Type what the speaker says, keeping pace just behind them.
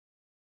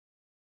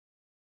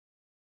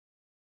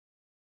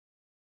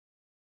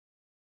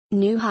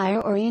New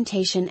Hire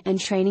Orientation and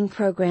Training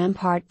Program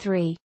Part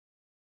 3.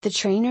 The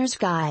Trainer's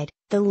Guide,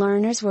 the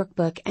Learner's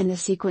Workbook and the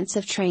Sequence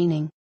of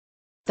Training.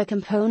 The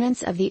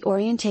components of the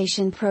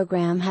orientation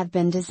program have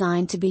been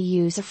designed to be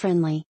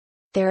user-friendly.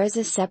 There is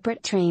a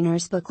separate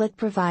trainer's booklet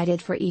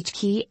provided for each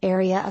key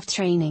area of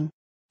training.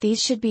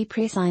 These should be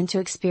pre-assigned to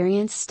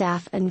experienced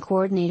staff and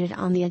coordinated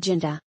on the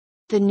agenda.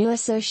 The new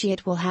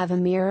associate will have a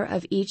mirror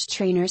of each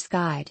trainer's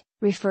guide,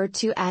 referred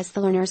to as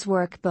the learner's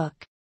workbook.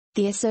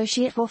 The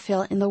associate will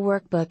fill in the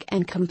workbook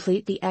and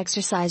complete the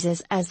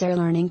exercises as their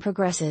learning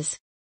progresses.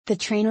 The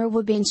trainer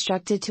will be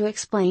instructed to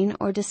explain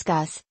or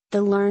discuss,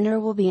 the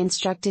learner will be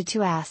instructed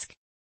to ask.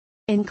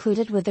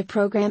 Included with the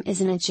program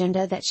is an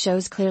agenda that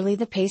shows clearly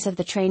the pace of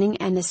the training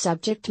and the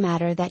subject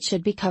matter that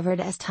should be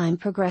covered as time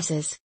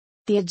progresses.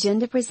 The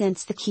agenda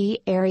presents the key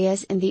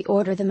areas in the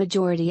order the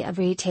majority of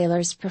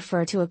retailers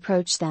prefer to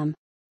approach them.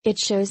 It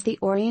shows the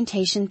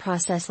orientation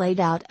process laid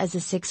out as a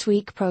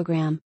 6-week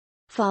program.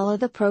 Follow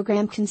the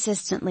program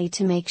consistently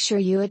to make sure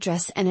you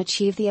address and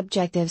achieve the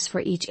objectives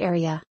for each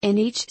area. In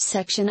each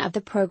section of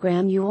the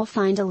program you will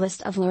find a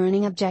list of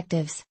learning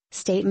objectives,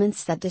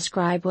 statements that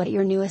describe what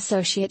your new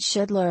associate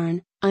should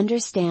learn,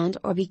 understand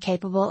or be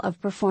capable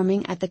of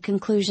performing at the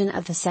conclusion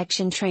of the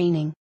section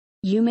training.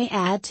 You may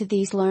add to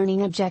these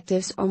learning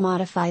objectives or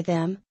modify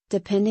them,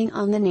 depending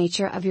on the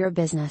nature of your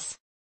business.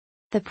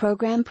 The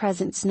program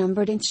presents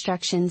numbered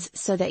instructions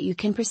so that you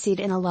can proceed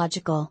in a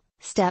logical,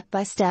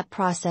 step-by-step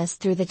process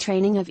through the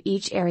training of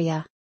each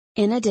area.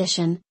 In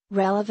addition,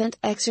 relevant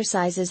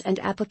exercises and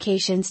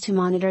applications to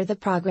monitor the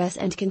progress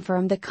and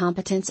confirm the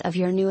competence of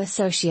your new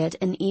associate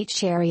in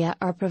each area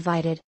are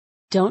provided.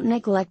 Don't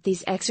neglect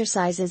these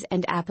exercises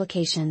and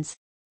applications.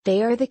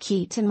 They are the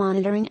key to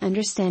monitoring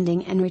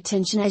understanding and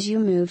retention as you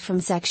move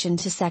from section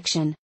to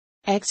section.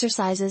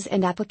 Exercises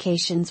and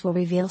applications will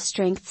reveal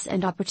strengths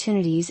and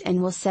opportunities and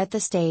will set the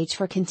stage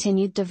for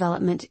continued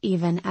development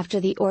even after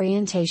the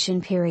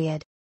orientation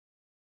period.